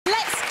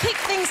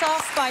us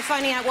off by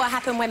finding out what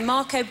happened when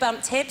Marko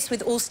bumped hips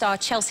with all-star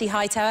Chelsea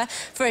high tower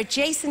for a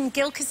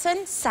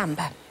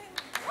Chelsea-Samba.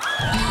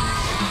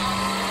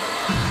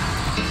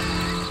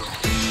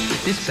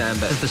 This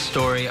Samba is the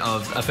story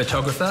of a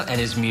photographer and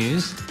his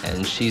muse,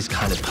 and she's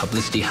kind of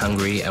publicity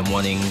hungry and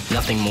wanting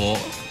nothing more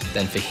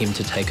than for him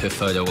to take her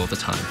photo all the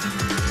time.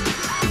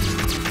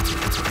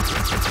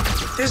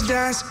 This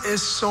dance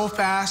is so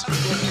fast.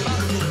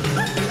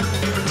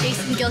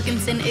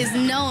 Chelsea-Samba is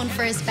known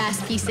for his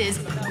fast pieces.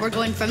 We're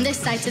going from this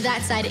side to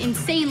that side,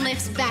 insane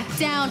lifts back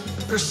down.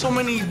 There's so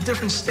many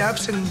different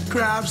steps and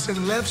grabs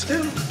and lifts.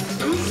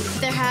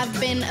 There have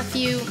been a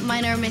few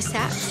minor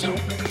mishaps.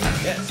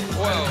 Yes.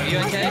 Whoa, you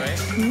okay?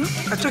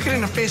 I took it in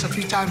the face a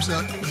few times,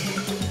 though.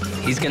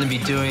 He's going to be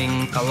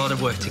doing a lot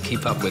of work to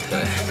keep up with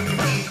her.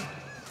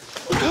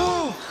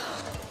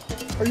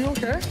 Are you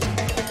okay?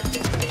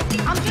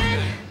 I'm good.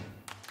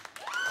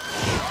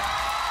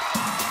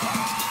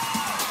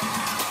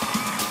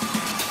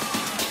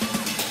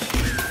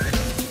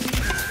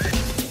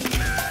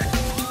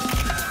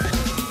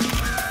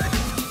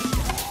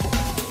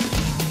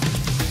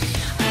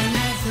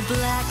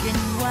 Black and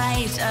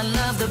white, I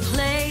love the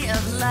play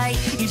of light.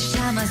 Each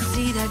time I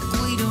see that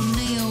Guido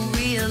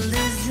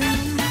neo-realism.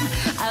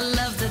 I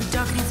love the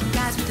darkening some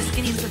guys with the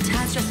skinny little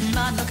ties, dressing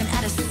on, looking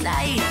out of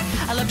sight.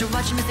 I love to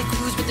watch them as they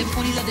cruise with their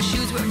pony leather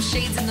shoes, wearing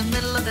shades in the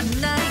middle of the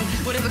night.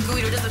 Whatever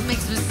Guido does, it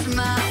makes me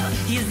smile.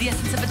 He is the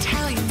essence of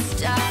Italian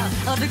style,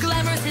 of the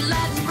glamorous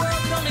Latin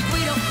world that only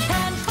Guido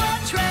can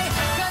portray.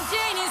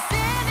 Continue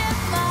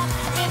cinema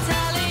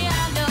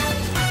Italiano.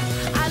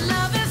 I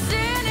love the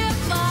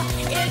cinema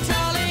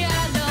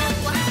Italiano.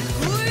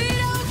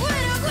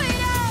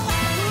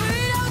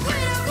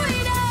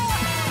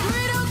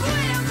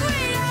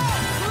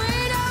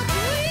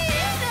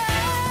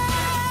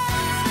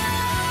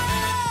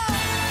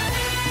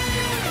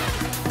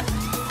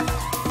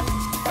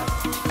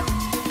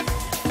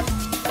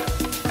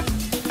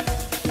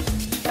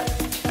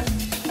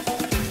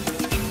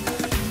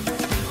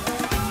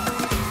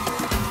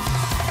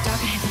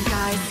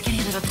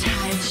 Skinny little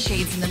ties,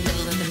 shades in the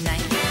middle of the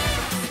night.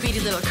 Speedy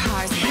little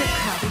cars, hip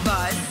coffee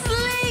bars,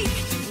 sleek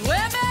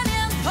women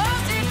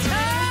imposing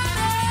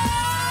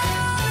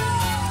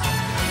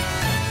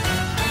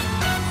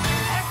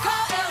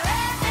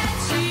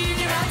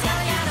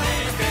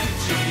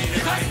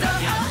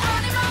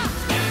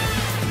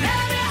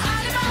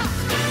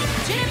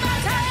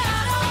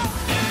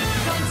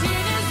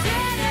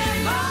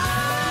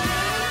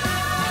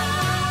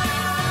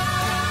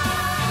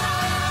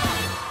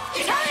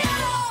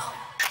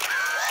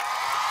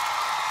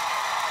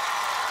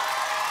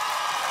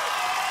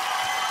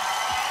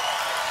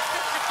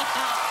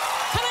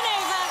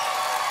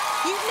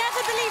You'd never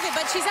believe it,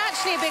 but she's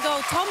actually a big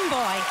old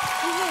tomboy.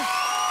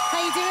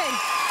 How you doing?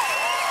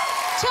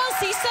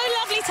 Chelsea, so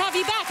lovely to have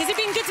you back. Has it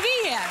been good to be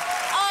here?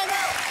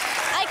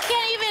 I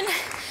can't even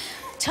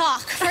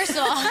talk, first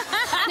of all.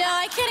 No,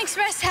 I can't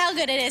express how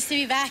good it is to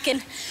be back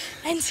and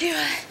to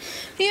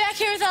be back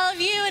here with all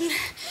of you and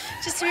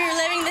just to be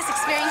reliving this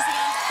experience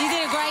again. You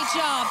did a great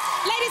job.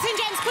 Ladies and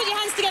gents, put your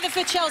hands together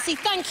for Chelsea.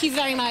 Thank you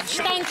very much.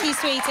 Thank you,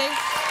 sweetie.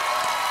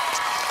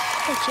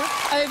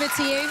 Over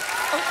to you.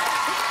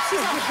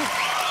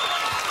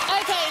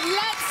 OK,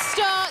 let's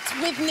start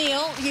with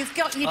Neil. You've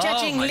got your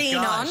judging lean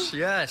on.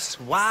 Yes.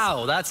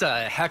 Wow, that's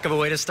a heck of a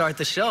way to start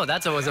the show.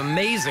 That was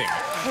amazing.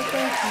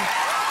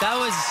 That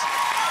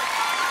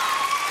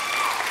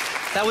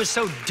was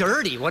so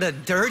dirty. What a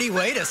dirty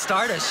way to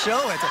start a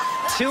show. It's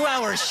a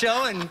 2-hour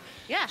show, and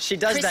she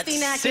does Christina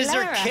that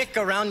scissor Aguilera. kick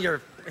around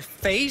your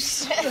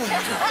face.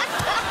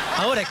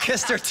 I would have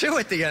kissed her, too,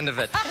 at the end of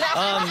it.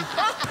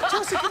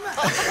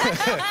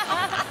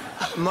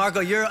 Marko,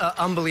 you're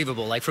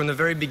unbelievable. Like, from the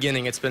very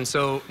beginning, it's been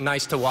so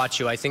nice to watch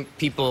you. I think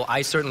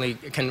I certainly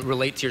can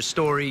relate to your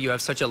story. You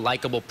have such a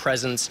likable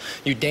presence.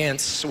 You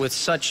dance with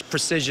such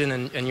precision,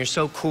 and you're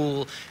so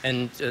cool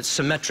and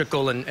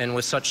symmetrical and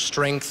with such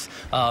strength.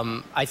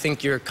 I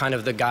think you're kind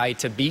of the guy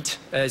to beat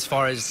as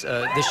far as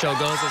this show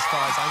goes, as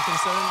far as I'm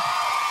concerned.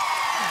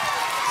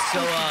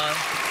 So,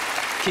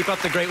 keep up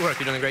the great work.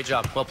 You're doing a great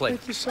job. Well played.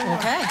 Thank you so much.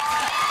 OK.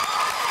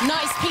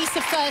 Nice piece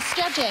of first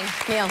judging,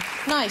 Neil.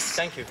 Nice.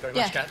 Thank you very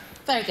much, Kat.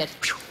 Very good.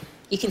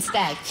 You can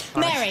stay. Nice.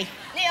 Mary.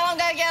 Neil, I'm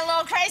gonna get a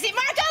little crazy.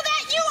 Marko,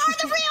 you are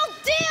the real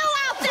deal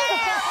out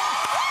there!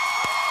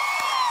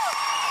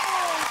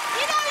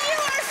 You know, you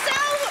are so...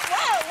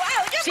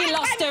 Whoa. She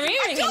lost her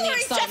earring in the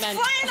excitement.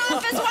 Just flying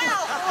off as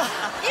well.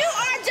 You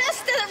are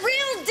just the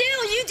real deal.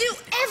 You do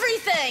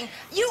everything.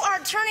 You are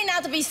turning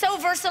out to be so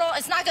versatile.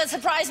 It's not gonna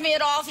surprise me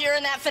at all if you're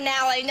in that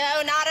finale.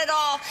 No, not at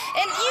all.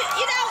 And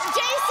you know,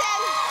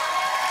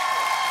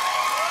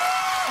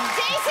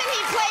 Jason,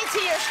 he played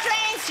to your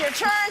strengths, your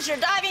turns, your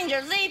diving,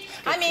 your leap.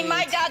 I mean,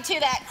 my God, too,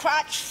 that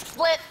crotch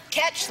split,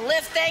 catch,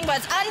 lift thing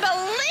was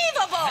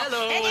unbelievable.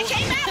 Hello. And you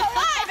came out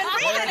alive and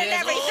breathing and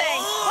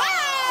everything.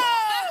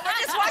 Whoa! We're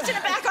just watching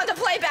it back on the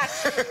playback.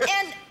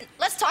 And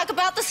let's talk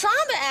about the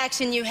samba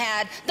action you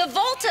had. The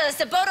voltas,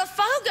 the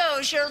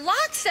botafogos, your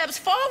lock steps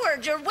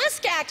forward, your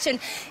whisk action.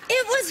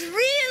 It was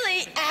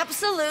really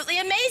absolutely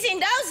amazing.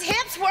 Those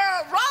hips were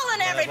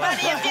rolling,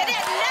 everybody, if you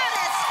didn't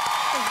notice.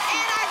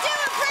 And I do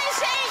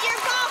appreciate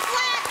your ball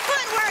flat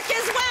footwork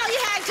as well.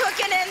 You had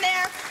cooking in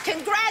there.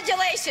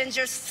 Congratulations,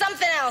 you're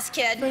something else,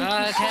 kid. Okay.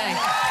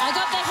 I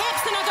got the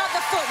hips and I got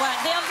the footwork.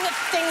 The other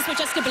things were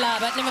just a blur,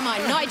 but never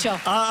mind. Nigel.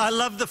 I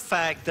love the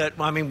fact that,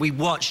 I mean, we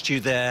watched you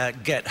there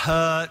get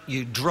hurt,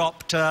 you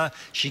dropped her,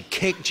 she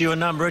kicked you a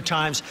number of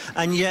times,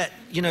 and yet,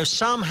 you know,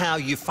 somehow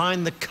you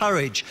find the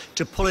courage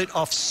to pull it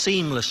off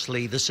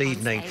seamlessly this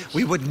evening.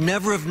 We would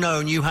never have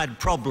known you had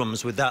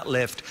problems with that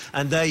lift,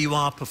 and there you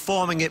are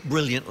performing it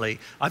brilliantly.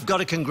 I've got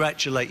to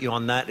congratulate you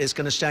on that. It's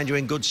going to stand you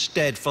in good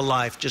stead for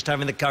life, just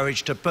having the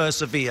courage to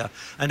persevere,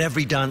 and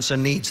every dancer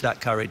needs that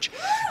courage.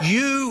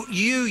 You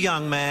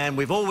young man,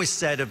 we've always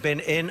said, have been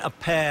in a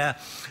pair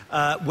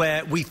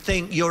where we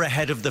think you're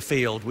ahead of the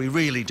field. We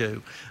really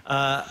do.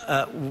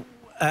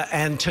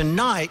 And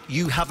tonight,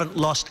 you haven't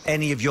lost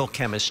any of your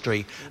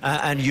chemistry.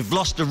 And you've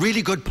lost a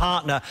really good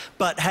partner,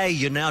 but hey,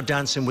 you're now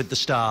dancing with the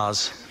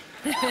stars.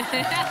 She's a star.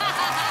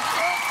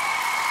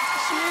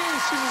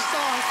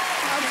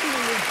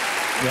 Absolutely.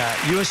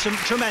 Yeah, you were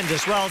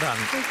tremendous. Well done.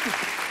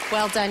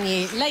 Well done,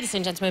 you. Ladies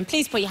and gentlemen,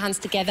 please put your hands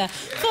together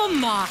for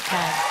Marko.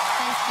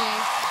 Thank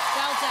you.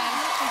 Well done.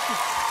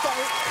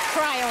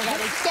 Cry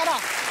already. Get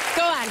off.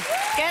 Go on.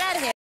 Get out of here.